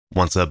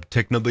What's up,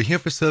 Technumber here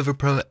for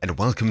Server.pro, and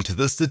welcome to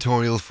this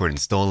tutorial for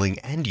installing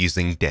and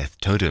using Death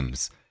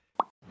Totems.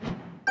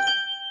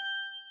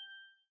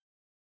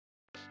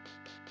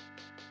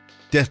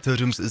 Death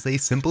Totems is a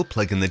simple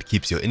plugin that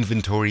keeps your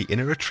inventory in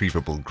a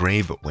retrievable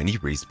grave when you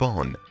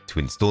respawn. To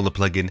install the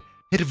plugin,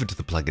 head over to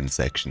the plugin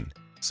section,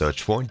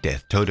 search for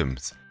Death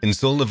Totems,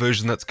 install a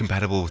version that's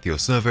compatible with your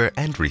server,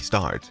 and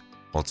restart.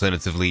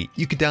 Alternatively,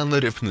 you could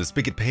download it from the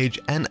Spigot page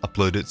and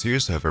upload it to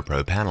your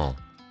Server.pro panel.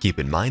 Keep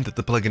in mind that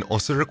the plugin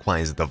also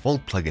requires the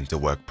Vault plugin to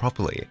work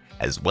properly,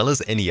 as well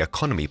as any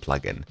economy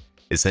plugin.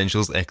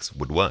 Essentials X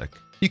would work.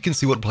 You can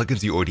see what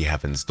plugins you already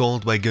have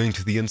installed by going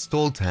to the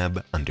Install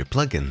tab under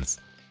Plugins.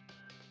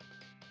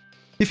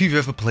 If you've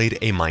ever played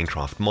a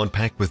Minecraft mod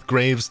pack with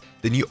graves,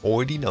 then you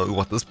already know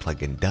what this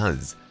plugin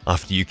does.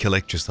 After you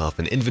collect yourself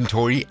an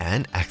inventory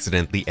and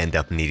accidentally end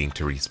up needing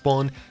to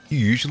respawn, you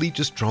usually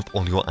just drop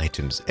all your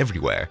items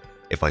everywhere.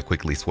 If I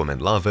quickly swim in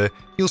lava,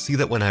 you'll see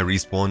that when I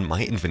respawn,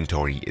 my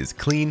inventory is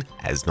clean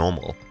as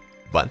normal.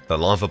 But the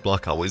lava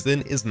block I was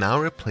in is now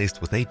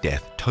replaced with a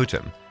Death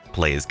Totem.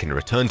 Players can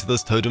return to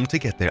this totem to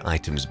get their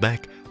items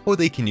back, or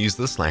they can use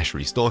the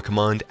 /restore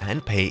command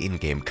and pay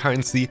in-game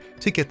currency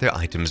to get their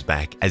items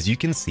back, as you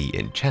can see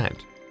in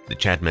chat. The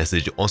chat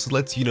message also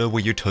lets you know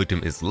where your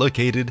totem is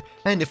located,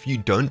 and if you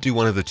don't do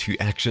one of the two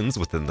actions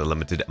within the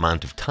limited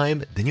amount of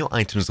time, then your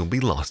items will be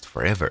lost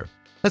forever.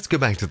 Let's go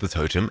back to the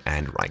totem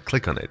and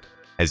right-click on it.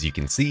 As you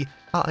can see,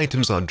 our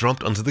items are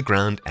dropped onto the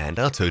ground and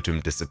our totem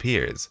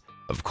disappears.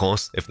 Of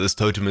course, if this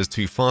totem is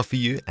too far for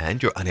you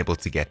and you're unable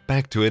to get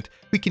back to it,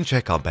 we can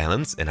check our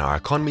balance in our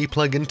economy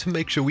plugin to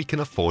make sure we can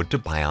afford to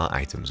buy our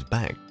items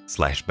back.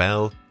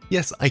 /bell,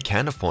 yes, I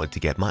can afford to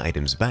get my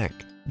items back.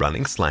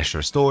 Running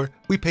 /restore,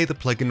 we pay the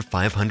plugin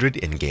 500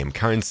 in-game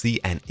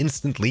currency and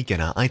instantly get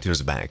our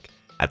items back.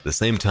 At the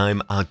same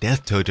time, our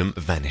Death Totem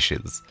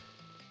vanishes.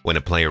 When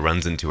a player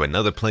runs into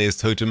another player's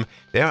totem,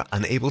 they are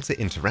unable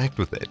to interact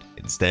with it.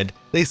 Instead,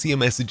 they see a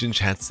message in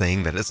chat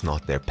saying that it's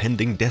not their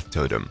pending Death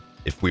Totem.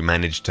 If we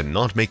manage to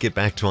not make it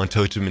back to our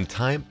totem in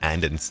time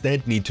and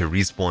instead need to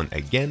respawn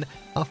again,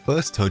 our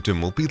first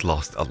totem will be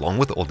lost along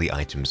with all the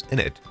items in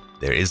it.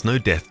 There is no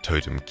Death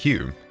Totem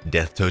queue.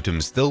 Death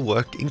Totems still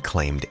work in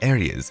claimed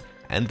areas,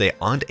 and they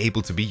aren't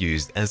able to be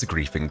used as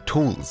griefing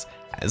tools,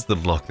 as the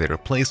block they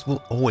replace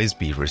will always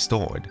be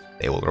restored.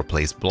 They will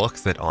replace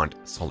blocks that aren't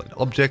solid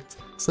objects,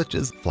 such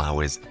as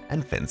flowers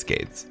and fence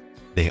gates.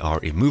 They are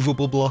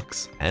immovable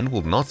blocks and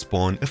will not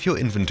spawn if your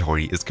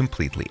inventory is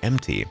completely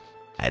empty.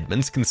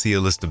 Admins can see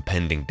a list of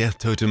pending Death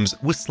Totems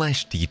with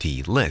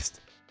 /dt list.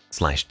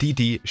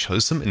 /dt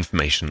shows some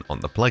information on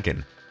the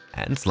plugin,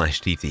 and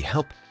 /dt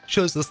help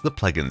shows us the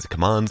plugin's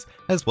commands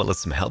as well as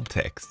some help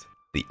text.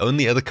 The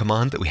only other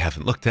command that we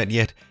haven't looked at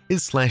yet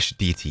is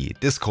 /dt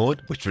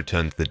discord, which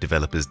returns the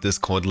developer's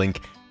Discord link,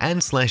 and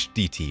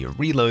 /dt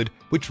reload,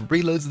 which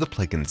reloads the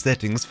plugin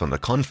settings from the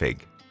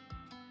config.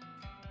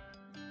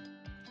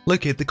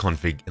 Locate the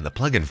config in the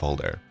plugin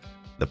folder.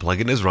 The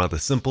plugin is rather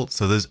simple,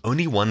 so there's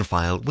only one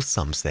file with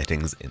some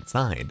settings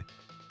inside.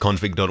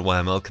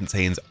 Config.yml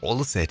contains all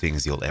the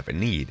settings you'll ever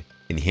need.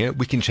 In here,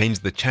 we can change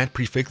the chat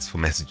prefix for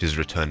messages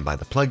returned by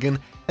the plugin,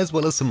 as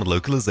well as some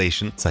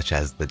localization such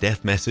as the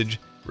death message,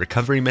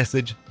 recovery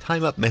message,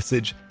 time up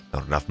message,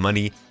 not enough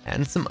money,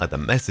 and some other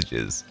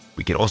messages.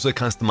 We can also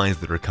customize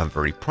the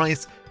recovery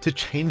price to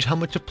change how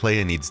much a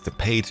player needs to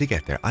pay to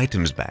get their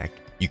items back.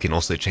 You can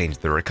also change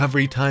the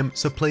recovery time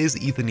so players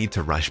either need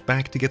to rush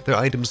back to get their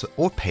items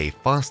or pay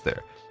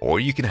faster, or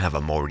you can have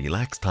a more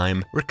relaxed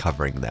time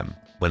recovering them.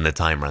 When the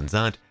time runs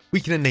out, we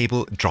can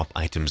enable drop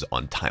items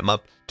on time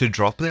up to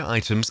drop their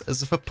items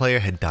as if a player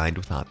had died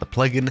without the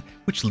plugin,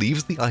 which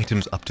leaves the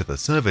items up to the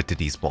server to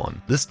despawn.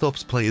 This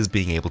stops players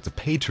being able to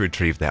pay to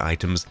retrieve their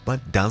items,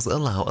 but does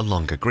allow a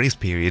longer grace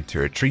period to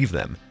retrieve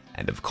them.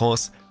 And of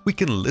course, we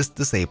can list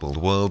disabled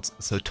worlds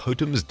so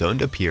totems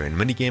don't appear in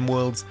minigame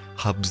worlds,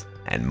 hubs,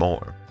 and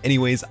more.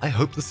 Anyways, I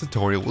hope this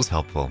tutorial was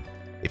helpful.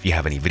 If you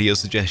have any video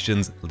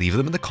suggestions, leave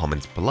them in the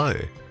comments below.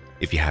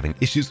 If you're having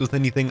issues with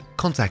anything,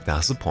 contact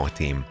our support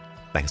team.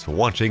 Thanks for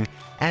watching,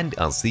 and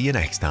I'll see you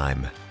next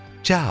time.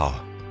 Ciao!